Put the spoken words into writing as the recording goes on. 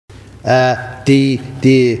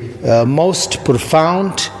the most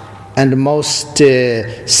profound and most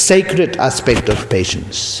sacred aspect of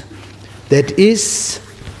patience. That is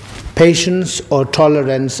patience or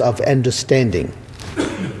tolerance of understanding.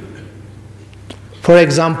 For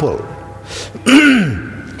example,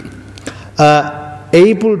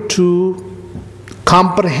 able to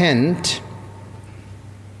comprehend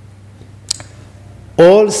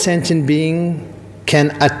all sentient beings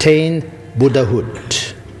can attain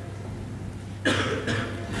Buddhahood.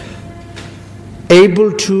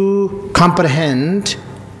 Able to comprehend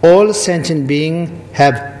all sentient beings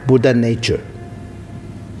have Buddha nature.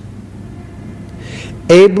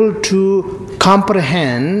 Able to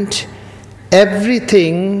comprehend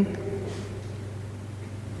everything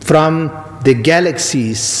from the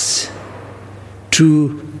galaxies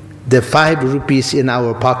to the 5 rupees in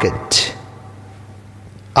our pocket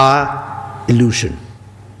are illusion.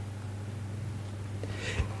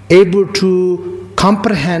 Able to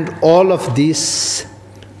comprehend all of this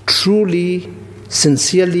truly,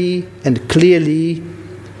 sincerely, and clearly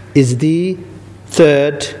is the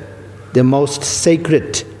third, the most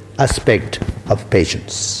sacred aspect of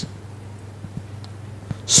patience.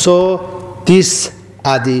 So these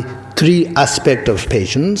are the 3 aspects of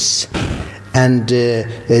patience, and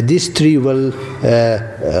these 3 will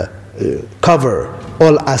cover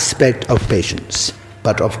all aspects of patience.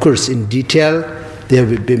 But of course, in detail, there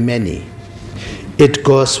will be many. It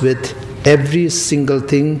goes with every single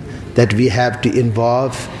thing that we have to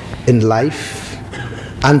involve in life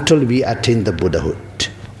until we attain the Buddhahood.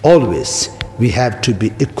 Always we have to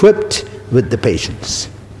be equipped with the patience.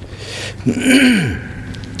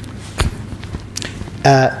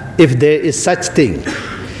 If there is such thing,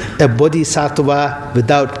 a bodhisattva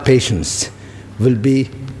without patience will be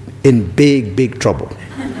in big trouble.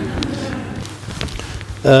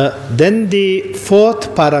 Then the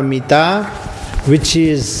 4th paramita, which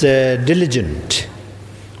is diligent,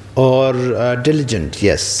 or diligent,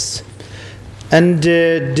 yes. And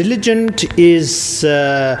diligent is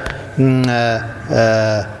a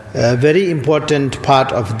very important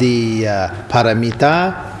part of the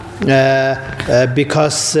paramita,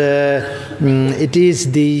 because it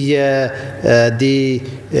is the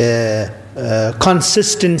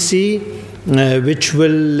consistency which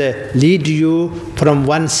will lead you from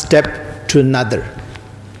one step to another.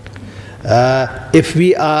 If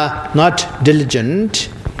we are not diligent,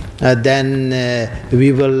 then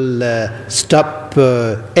we will stop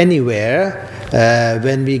anywhere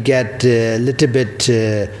when we get a little bit,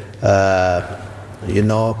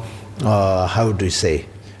 how do you say,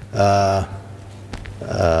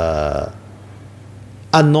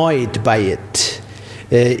 annoyed by it.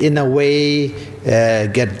 In a way,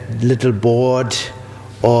 get little bored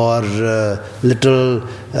or little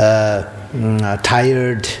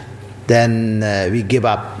tired, then we give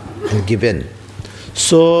up and give in.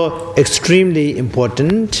 So extremely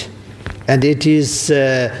important, and it is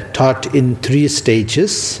taught in 3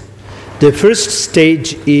 stages. The first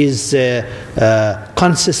stage is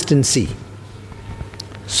consistency.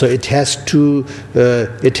 So it has to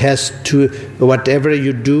whatever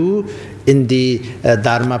you do in the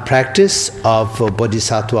Dharma practice of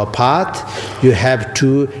Bodhisattva path, you have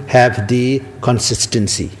to have the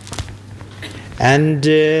consistency. And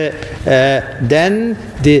then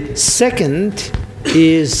the second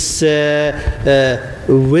is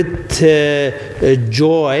with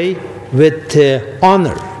joy, with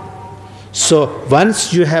honor. So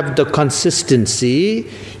once you have the consistency,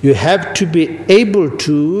 you have to be able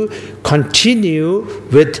to continue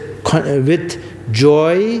with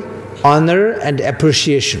joy, honor, and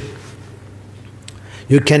appreciation.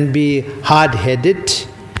 You can be hard-headed,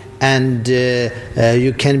 and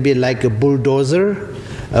you can be like a bulldozer,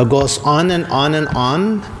 goes on and on and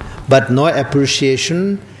on, but no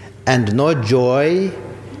appreciation and no joy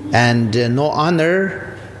and no honor.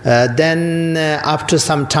 Then after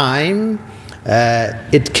some time,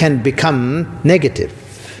 it can become negative.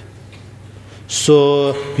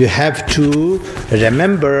 So you have to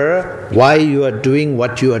remember why you are doing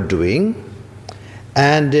what you are doing,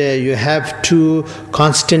 and you have to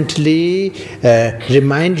constantly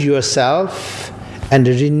remind yourself and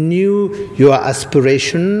renew your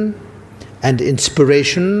aspiration and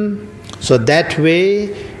inspiration, so that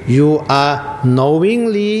way you are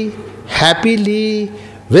knowingly, happily,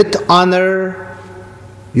 with honor,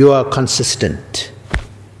 you are consistent.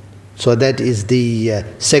 So that is the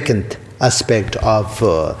second aspect of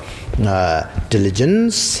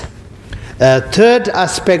diligence. Third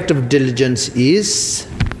aspect of diligence is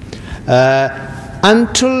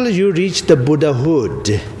until you reach the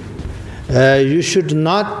Buddhahood, you should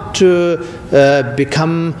not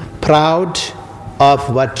become proud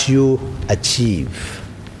of what you achieve.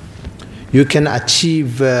 You can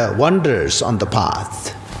achieve wonders on the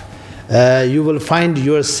path. You will find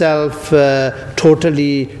yourself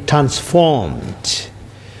totally transformed.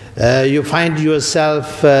 You find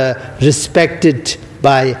yourself respected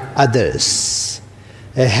by others,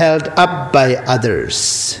 held up by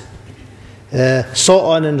others, so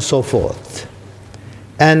on and so forth.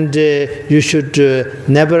 And you should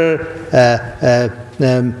never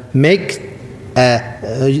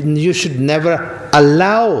you should never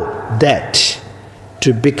allow that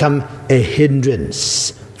to become a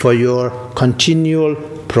hindrance for your continual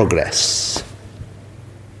progress.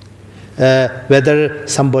 Whether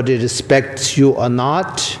somebody respects you or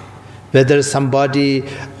not, whether somebody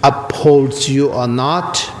upholds you or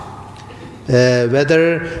not,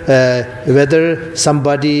 whether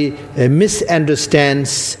somebody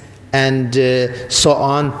misunderstands and so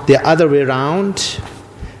on, the other way around,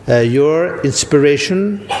 your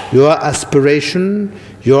inspiration, your aspiration,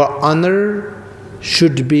 your honor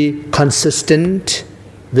should be consistent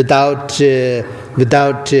without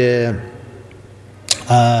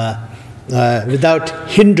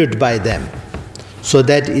hindered by them. So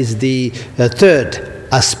that is the third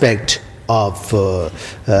aspect of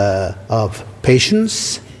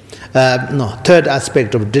patience. Third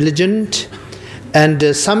aspect of diligent. And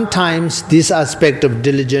sometimes this aspect of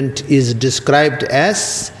diligent is described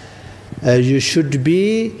as you should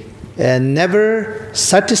be never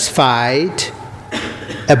satisfied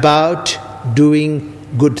about doing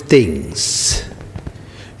good things.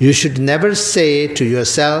 You should never say to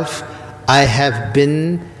yourself, I have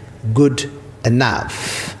been good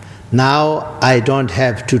enough. Now I don't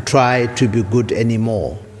have to try to be good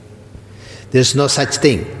anymore. There's no such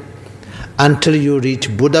thing. Until you reach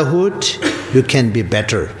Buddhahood, you can be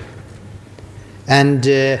better. And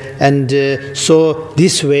so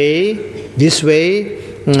this way, it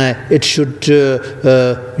should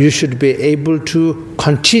you should be able to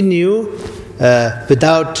continue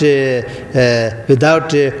without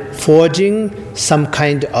forging some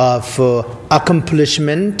kind of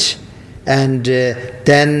accomplishment and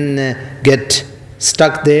then get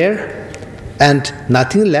stuck there and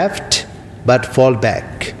nothing left but fall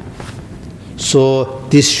back. So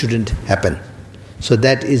this shouldn't happen. So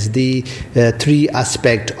that is the three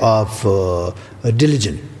aspect of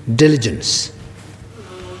diligence.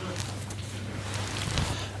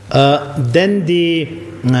 Then the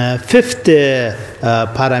fifth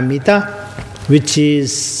paramita, which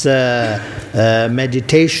is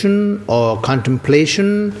meditation or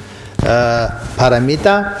contemplation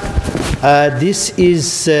paramita. This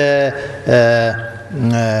is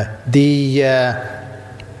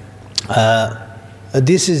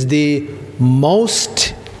the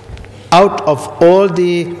most, out of all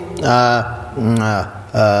the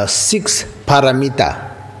 6 paramita,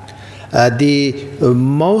 the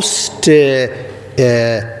most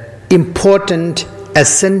important,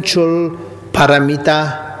 essential paramita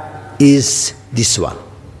is this one.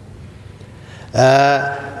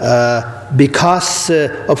 Because,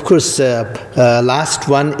 of course, last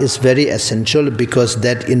one is very essential because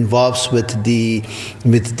that involves with the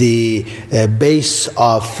base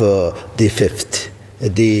of the fifth.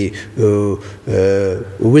 The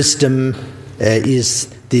wisdom is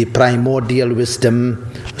the primordial wisdom,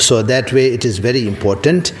 so that way it is very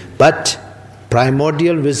important. But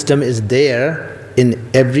primordial wisdom is there in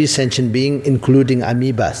every sentient being, including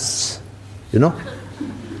amoebas. You know?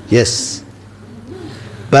 Yes.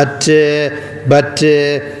 But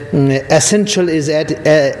essential is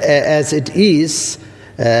as it is,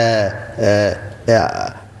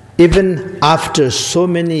 even after so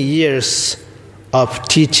many years of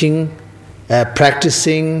teaching,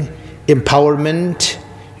 practicing, empowerment,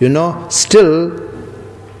 still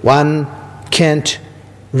one can't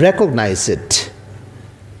recognize it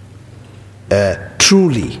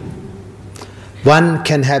truly. One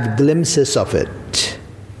can have glimpses of it.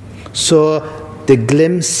 So the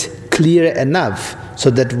glimpse clear enough so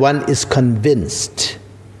that one is convinced.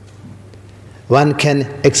 One can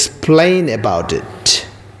explain about it.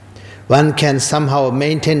 One can somehow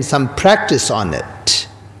maintain some practice on it.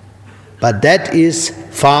 But that is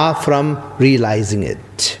far from realizing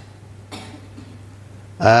it.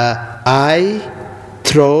 I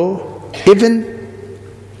throw even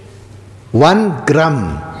 1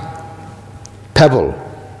 gram pebble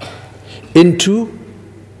into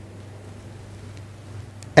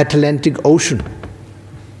Atlantic Ocean,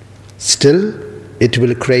 still it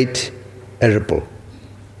will create a ripple.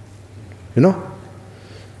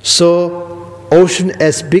 So ocean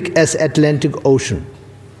as big as Atlantic Ocean,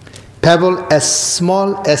 pebble as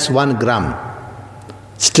small as 1 gram,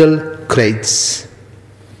 still creates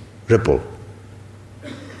ripple.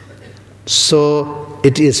 So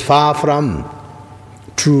it is far from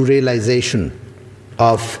true realization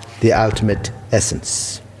of the ultimate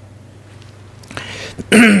essence.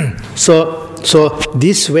 So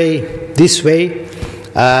this way,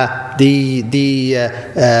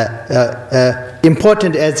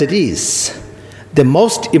 important as it is, the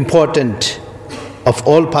most important of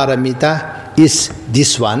all paramita is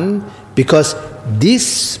this one, because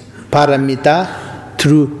this paramita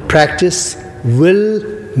through practice will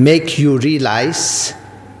make you realize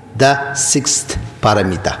the sixth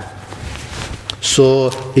paramita.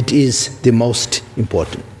 So it is the most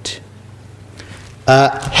important.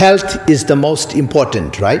 Health is the most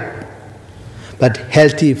important, right? But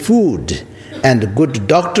healthy food and a good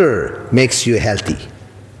doctor makes you healthy,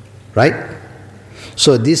 right?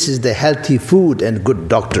 So this is the healthy food and good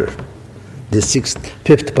doctor, the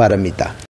fifth paramita.